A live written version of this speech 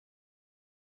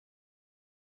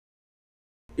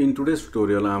In today's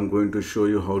tutorial, I'm going to show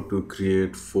you how to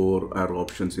create 4 arrow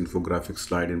options infographic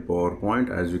slide in PowerPoint.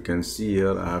 As you can see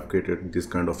here, I have created this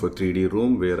kind of a 3D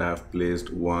room where I have placed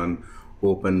one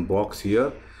open box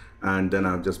here, and then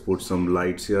I've just put some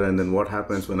lights here. And then what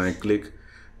happens when I click,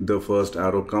 the first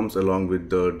arrow comes along with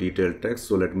the detailed text.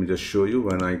 So let me just show you.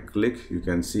 When I click, you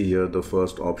can see here the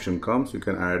first option comes. You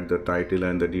can add the title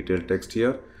and the detailed text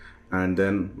here. And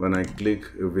then when I click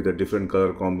with a different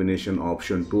color combination,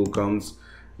 option 2 comes,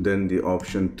 then the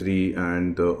option 3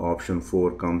 and the option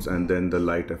 4 comes, and then the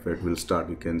light effect will start.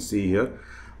 You can see here.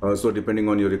 So depending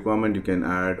on your requirement, you can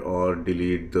add or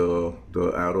delete the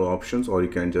arrow options, or you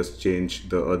can just change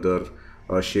the other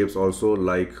shapes also.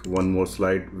 Like one more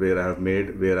slide where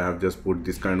I have just put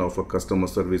this kind of a customer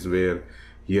service, where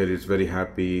here it's very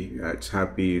happy,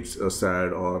 it's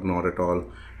sad, or not at all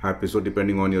happy. So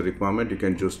depending on your requirement, you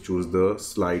can just choose the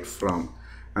slide from.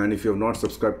 And if you have not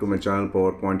subscribed to my channel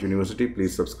PowerPoint University,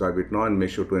 please subscribe it now and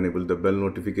make sure to enable the bell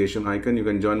notification icon. You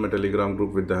can join my Telegram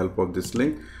group with the help of this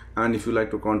link. And if you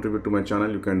like to contribute to my channel,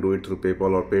 you can do it through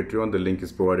PayPal or Patreon. The link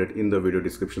is provided in the video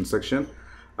description section.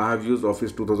 I have used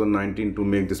Office 2019 to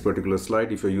make this particular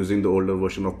slide. If you're using the older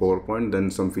version of PowerPoint,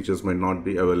 then some features might not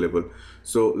be available.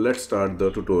 So let's start the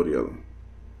tutorial.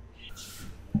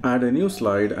 Add a new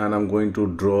slide, and I'm going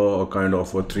to draw a kind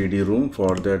of a 3D room.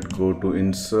 For that, go to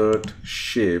insert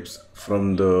shapes.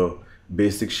 From the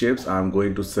basic shapes, I'm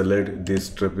going to select this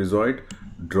trapezoid,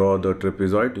 draw the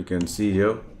trapezoid. You can see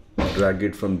here, drag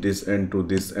it from this end to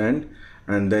this end,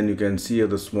 and then you can see here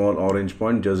the small orange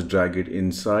point, just drag it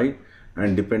inside.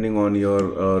 And depending on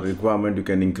your requirement, you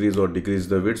can increase or decrease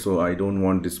the width. So I don't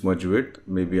want this much width,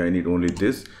 maybe I need only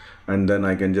this, and then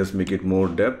I can just make it more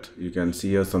depth. You can see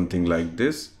here something like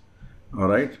this. All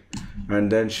right,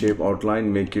 and then shape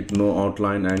outline, make it no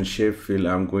outline, and shape fill,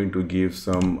 I'm going to give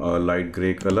some light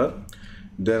gray color.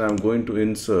 Then I'm going to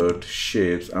insert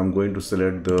shapes. I'm going to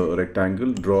select the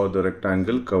rectangle, draw the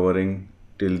rectangle covering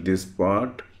till this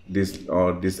part, this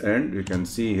or this end. You can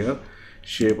see here,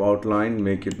 shape outline,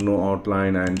 make it no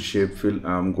outline, and shape fill,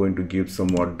 I'm going to give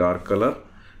somewhat dark color,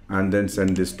 and then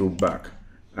send this to back,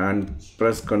 and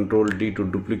press Ctrl D to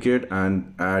duplicate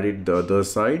and add it the other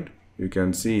side. You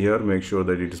can see here, make sure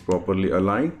that it is properly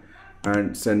aligned,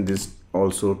 and send this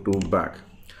also to back.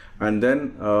 And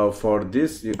then for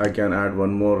this, I can add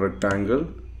one more rectangle.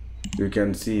 You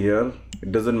can see here,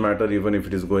 it doesn't matter even if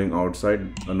it is going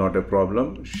outside, not a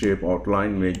problem. Shape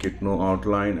outline, make it no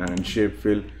outline, and shape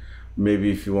fill,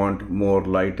 maybe if you want more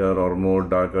lighter or more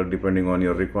darker, depending on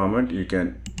your requirement, you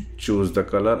can choose the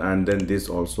color. And then this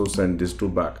also, send this to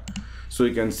back. So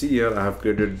you can see here, I have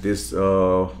created this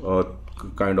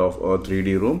kind of a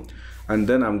 3D room, and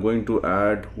then I'm going to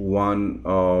add one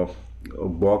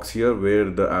box here where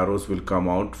the arrows will come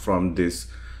out from this.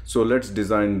 So let's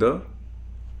design the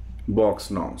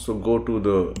box now. So go to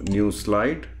the new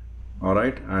slide. All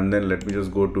right, and then let me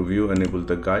just go to view, enable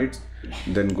the guides,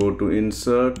 then go to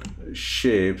insert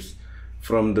shapes.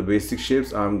 From the basic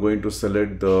shapes, I'm going to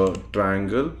select the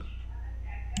triangle,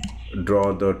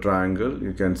 draw the triangle.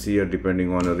 You can see here,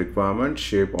 depending on a requirement,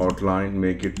 shape outline,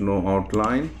 make it no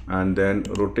outline, and then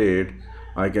rotate.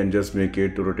 I can just make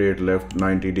it to rotate left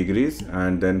 90 degrees,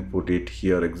 and then put it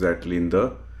here exactly in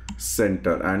the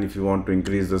center. And if you want to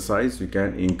increase the size, you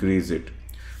can increase it.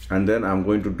 And then I'm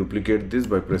going to duplicate this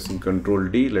by pressing Ctrl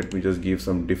D. Let me just give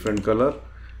some different color.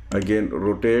 Again,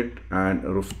 rotate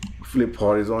and flip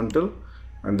horizontal,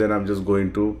 and then I'm just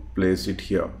going to place it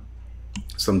here,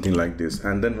 something like this.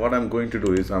 And then what I'm going to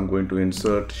do is, I'm going to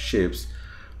insert shapes.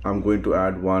 I'm going to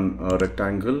add one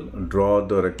rectangle, draw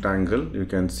the rectangle. You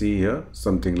can see here,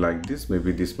 something like this,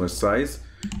 maybe this much size.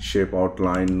 Shape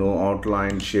outline, no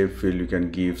outline, shape fill, you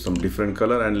can give some different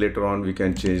color, and later on we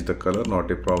can change the color, not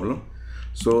a problem.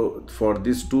 So for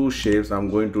these two shapes, I'm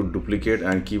going to duplicate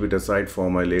and keep it aside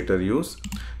for my later use.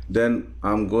 Then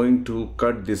I'm going to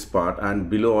cut this part, and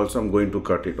below also I'm going to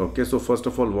cut it. Okay, so first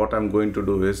of all, what I'm going to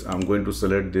do is, I'm going to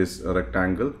select this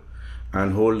rectangle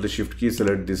and hold the shift key,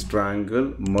 select this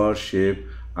triangle, merge shape.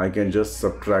 I can just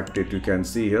subtract it. You can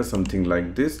see here, something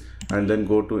like this, and then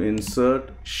go to insert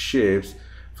shapes.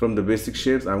 From the basic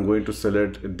shapes, I'm going to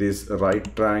select this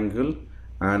right triangle,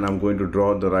 and I'm going to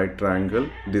draw the right triangle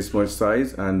this much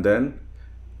size, and then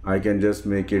I can just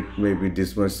make it maybe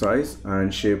this much size,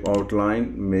 and shape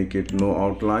outline, make it no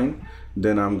outline.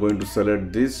 Then I'm going to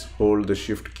select this, hold the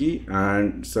shift key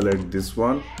and select this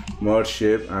one, merge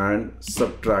shape, and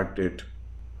subtract it.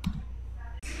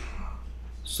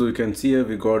 So you can see here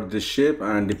we got this shape,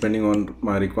 and depending on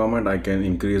my requirement, I can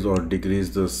increase or decrease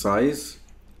the size.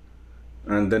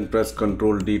 And then press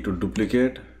Ctrl D to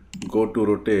duplicate, go to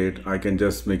rotate, I can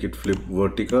just make it flip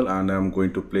vertical, and I'm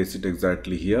going to place it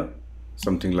exactly here,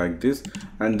 something like this.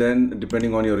 And then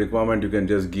depending on your requirement, you can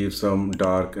just give some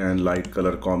dark and light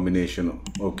color combination.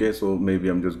 Okay, so maybe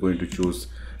I'm just going to choose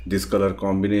this color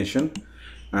combination,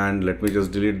 and let me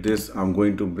just delete this. I'm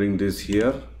going to bring this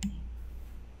here.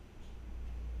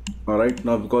 Alright,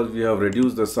 now because we have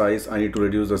reduced the size, I need to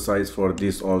reduce the size for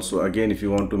this also. Again, if you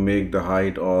want to make the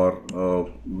height or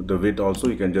the width also,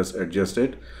 you can just adjust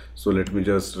it. So let me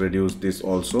just reduce this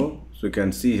also, so you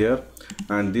can see here.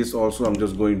 And this also, I'm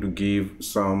just going to give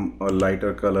some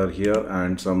lighter color here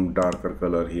and some darker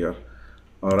color here.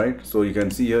 Alright, so you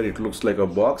can see here it looks like a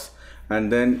box.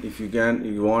 And then if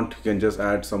you want, you can just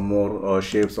add some more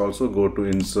shapes also. Go to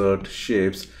insert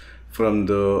shapes. From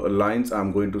the lines,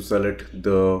 I'm going to select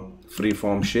the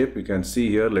freeform shape. You can see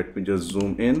here, let me just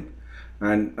zoom in,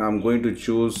 and I'm going to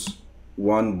choose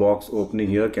one box opening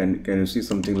here. Can you see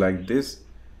something like this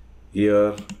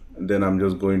here? Then I'm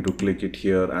just going to click it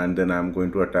here, and then I'm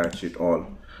going to attach it all.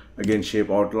 Again, shape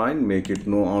outline, make it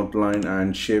no outline,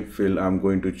 and shape fill, I'm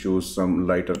going to choose some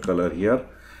lighter color here.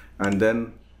 And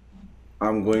then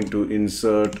I'm going to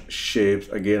insert shapes.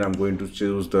 Again, I'm going to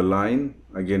choose the line.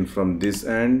 Again, from this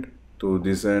end to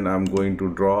this end, I'm going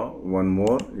to draw one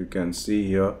more. You can see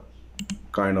here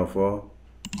kind of a,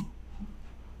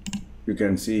 you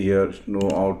can see here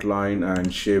no outline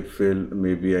and shape fill.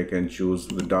 Maybe I can choose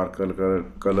the darker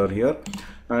color here,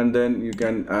 and then you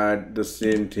can add the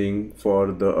same thing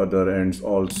for the other ends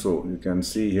also. You can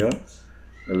see here,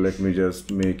 let me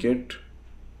just make it.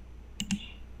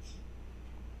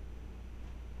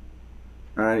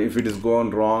 And if it is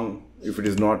gone wrong, if it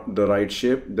is not the right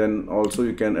shape, then also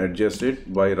you can adjust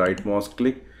it by right mouse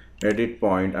click, edit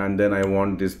point, and then I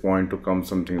want this point to come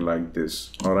something like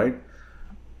this. All right,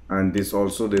 and this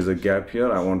also, there's a gap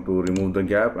here. I want to remove the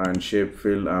gap, and shape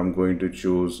fill, I'm going to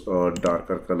choose a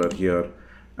darker color here,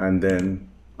 and then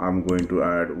I'm going to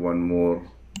add one more,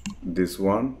 this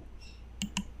one.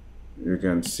 You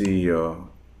can see here,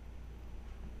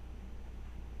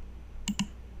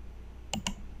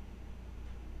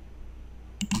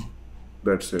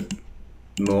 that's it,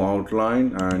 no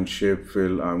outline, and shape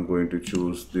fill, I'm going to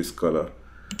choose this color.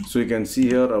 So you can see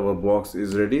here our box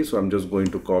is ready. So I'm just going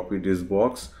to copy this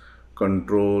box,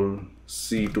 Control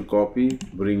C to copy,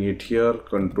 bring it here,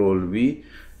 Control V,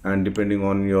 and depending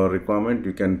on your requirement,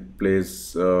 you can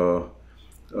place up,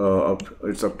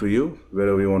 it's up to you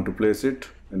wherever you want to place it,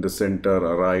 in the center,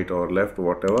 right or left,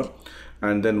 whatever.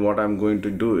 And then what I'm going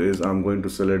to do is I'm going to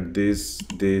select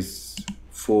these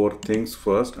four things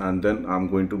first, and then I'm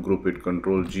going to group it,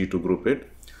 Control G to group it.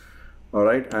 All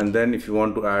right, and then if you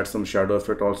want to add some shadow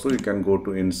effect also, you can go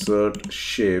to insert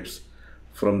shapes.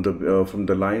 From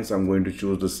the lines, I'm going to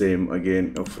choose the same,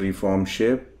 again a freeform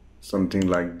shape, something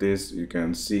like this. You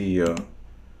can see here.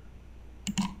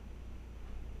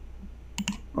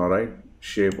 All right,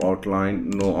 shape outline,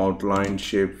 no outline,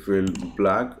 shape fill,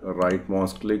 black, right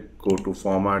mouse click, go to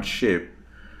format shape,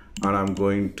 and I'm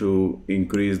going to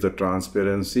increase the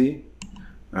transparency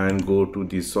and go to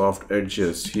the soft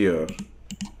edges here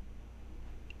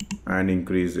and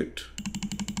increase it.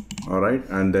 All right,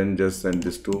 and then just send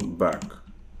this to back.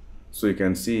 So you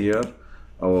can see here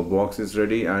our box is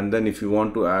ready. And then if you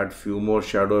want to add few more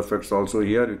shadow effects also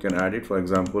here, you can add it. For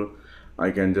example, I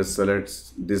can just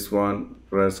select this one,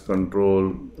 press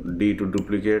Control D to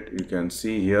duplicate. You can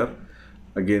see here,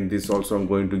 again this also I'm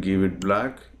going to give it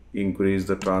black, increase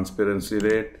the transparency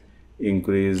rate,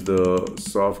 increase the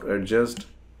soft edges,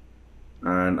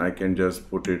 and I can just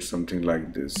put it something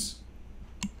like this.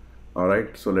 All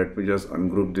right, so let me just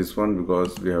ungroup this one,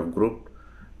 because we have grouped.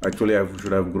 Actually, I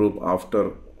should have grouped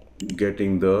after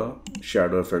getting the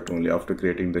shadow effect, only after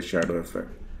creating the shadow effect.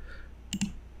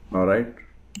 All right,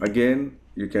 again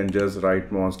you can just right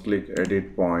mouse click,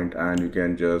 edit point, and you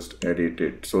can just edit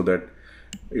it so that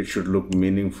it should look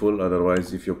meaningful.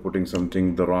 Otherwise, if you're putting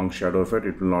something, the wrong shadow effect,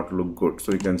 it will not look good.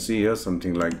 So you can see here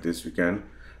something like this, you can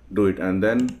do it. And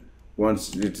then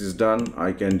once it is done,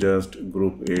 I can just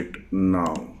group it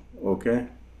now. Okay,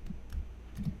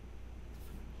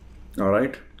 all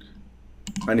right,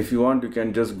 and if you want, you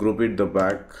can just group it the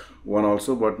back one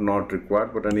also, but not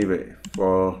required. But anyway,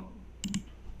 for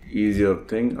easier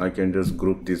thing, I can just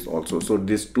group this also. So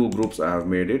these two groups I have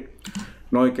made it.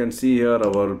 Now you can see here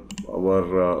our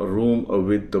room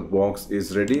with the box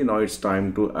is ready. Now it's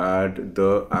time to add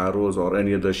the arrows or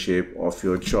any other shape of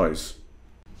your choice.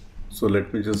 So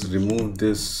let me just remove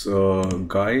this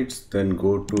guides, then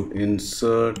go to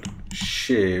insert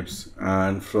shapes,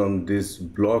 and from this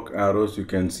block arrows, you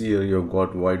can see here you've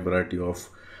got wide variety of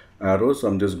arrows. So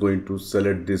I'm just going to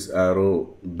select this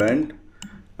arrow bend,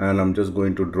 and I'm just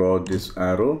going to draw this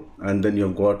arrow, and then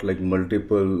you've got like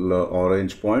multiple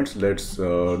orange points. Let's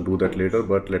do that later,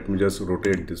 but let me just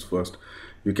rotate this first.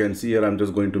 You can see here I'm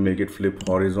just going to make it flip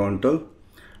horizontal,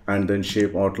 and then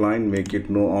shape outline, make it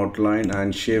no outline,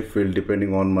 and shape fill,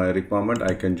 depending on my requirement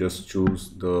I can just choose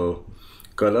the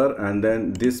color, and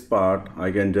then this part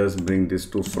I can just bring this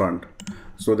to front,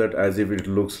 so that as if it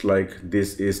looks like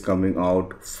this is coming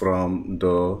out from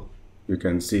the, you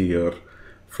can see here,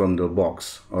 from the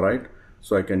box. All right,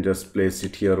 so I can just place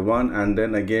it here one, and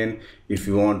then again if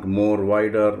you want more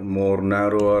wider, more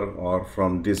narrower, or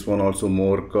from this one also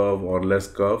more curve or less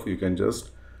curve, you can just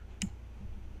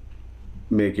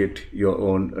make it your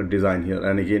own design here.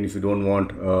 And again, if you don't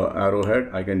want arrowhead,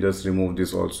 I can just remove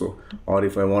this also, or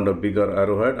if I want a bigger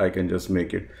arrowhead, I can just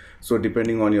make it. So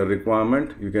depending on your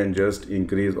requirement, you can just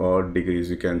increase or decrease.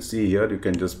 You can see here, you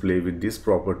can just play with these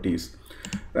properties.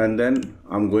 And then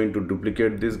I'm going to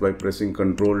duplicate this by pressing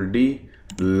Ctrl D.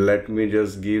 Let me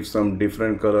just give some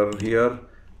different color here,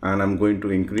 and I'm going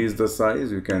to increase the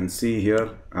size, you can see here,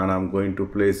 and I'm going to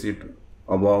place it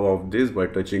above of this by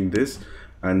touching this.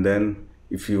 And then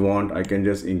if you want, I can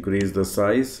just increase the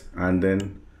size, and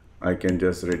then I can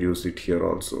just reduce it here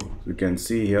also. You can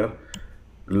see here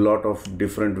a lot of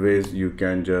different ways you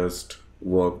can just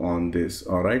work on this.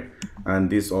 All right, and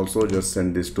this also, just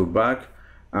send this to back,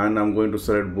 and I'm going to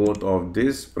select both of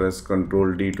this, press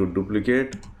Ctrl D to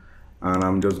duplicate, and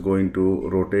I'm just going to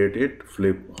rotate it,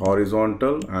 flip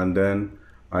horizontal, and then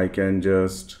I can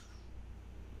just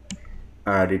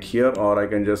add it here, or I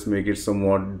can just make it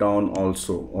somewhat down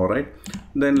also. All right,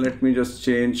 then let me just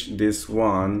change this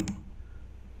one,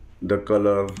 the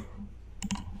color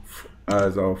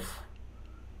as of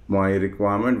my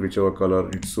requirement, whichever color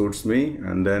it suits me,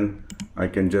 and then I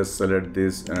can just select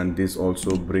this, and this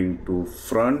also bring to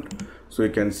front. So you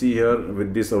can see here,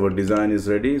 with this our design is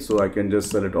ready. So I can just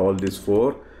select all these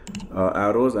four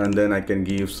arrows, and then I can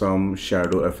give some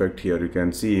shadow effect here. You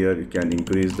can see here, you can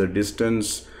increase the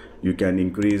distance, you can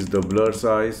increase the blur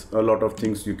size, a lot of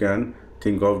things you can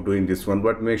think of doing this one,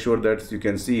 but make sure that you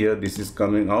can see here this is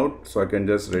coming out, so I can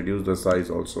just reduce the size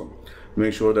also.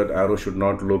 Make sure that arrow should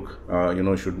not look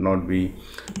should not be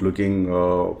looking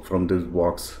from this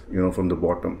box, from the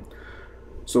bottom.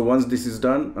 So once this is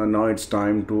done, now it's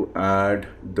time to add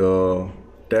the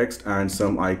text and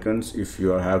some icons if you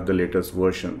have the latest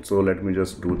version. So let me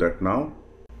just do that now.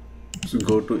 So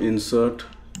go to insert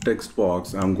text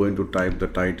box, I'm going to type the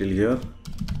title here.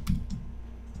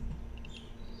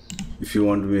 If you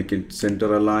want to make it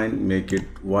center align, make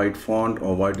it white font,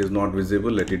 or white is not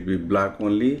visible, let it be black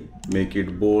only. Make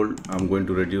it bold, I'm going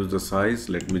to reduce the size.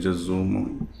 Let me just zoom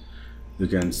on, you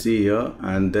can see here,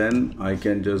 and then I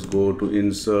can just go to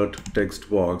insert text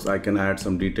box. I can add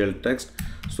some detailed text.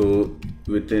 So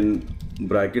within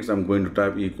brackets I'm going to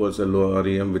type equals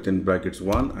LOREM within brackets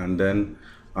 1, and then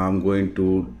I'm going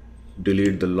to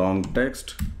delete the long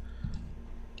text.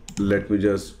 Let me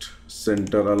just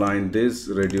center align this,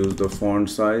 reduce the font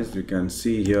size, you can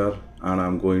see here, and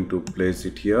I'm going to place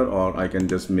it here, or I can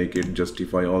just make it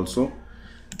justify also.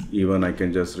 Even I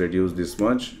can just reduce this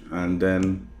much, and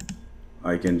then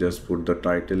I can just put the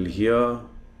title here,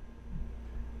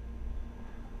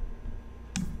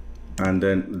 and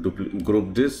then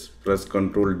group this, press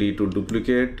Ctrl D to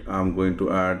duplicate. I'm going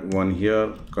to add one here,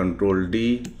 Ctrl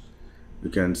D, you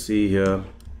can see here,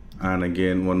 and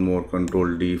again one more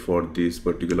Ctrl D for this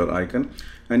particular icon.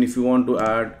 And if you want to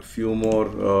add few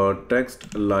more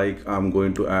text, like I'm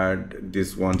going to add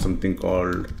this one, something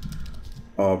called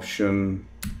option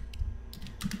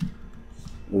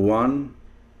 1.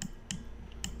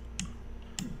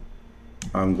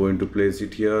 I'm going to place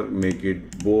it here, make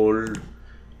it bold,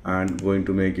 and going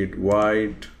to make it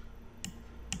white.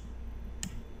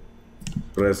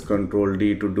 Press Ctrl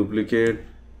D to duplicate,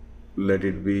 let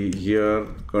it be here,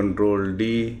 Ctrl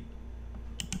D,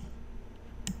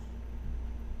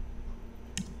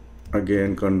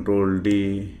 again Ctrl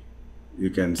D, you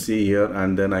can see here,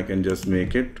 and then I can just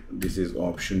make it, this is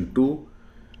option 2,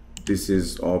 this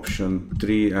is option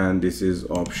 3, and this is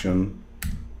option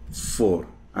 4.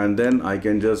 And then I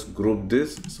can just group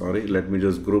this, let me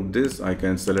just group this. I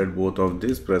can select both of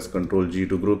this, press Ctrl G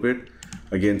to group it,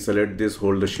 again select this,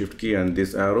 hold the shift key and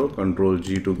this arrow, Ctrl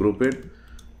G to group it.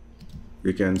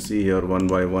 You can see here one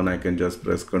by one I can just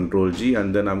press Ctrl G,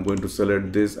 and then I'm going to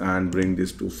select this and bring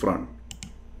this to front.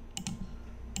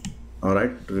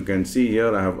 Alright, you can see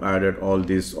here I have added all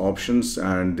these options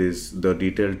and the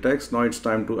detailed text. Now it's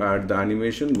time to add the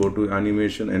animation. Go to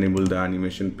animation, enable the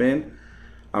animation pane.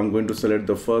 I'm going to select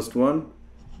the first one,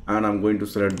 and I'm going to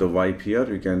select the wipe here.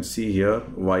 You can see here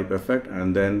wipe effect,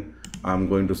 and then I'm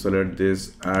going to select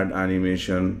this add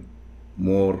animation,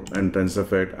 more entrance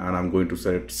effect, and I'm going to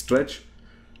select stretch.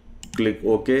 Click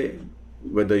OK.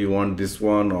 Whether you want this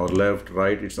one or left,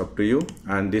 right, it's up to you.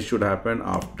 And this should happen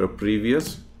after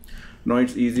previous. Now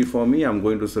it's easy for me. I'm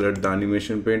going to select the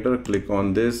animation painter, click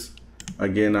on this.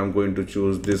 Again, I'm going to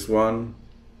choose this one,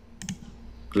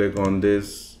 click on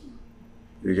this.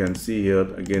 You can see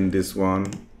here again this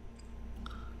one,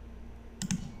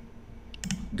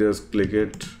 just click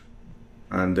it,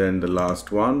 and then the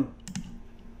last one,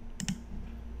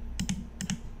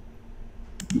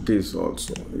 this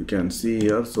also you can see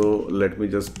here. So let me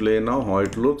just play now how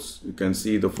it looks. You can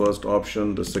see the first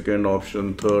option, the second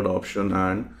option, third option,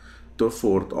 and the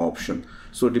fourth option.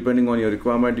 So depending on your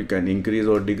requirement, you can increase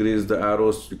or decrease the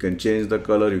arrows, you can change the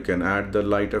color, you can add the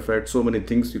light effect. So many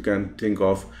things you can think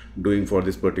of doing for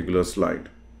this particular slide.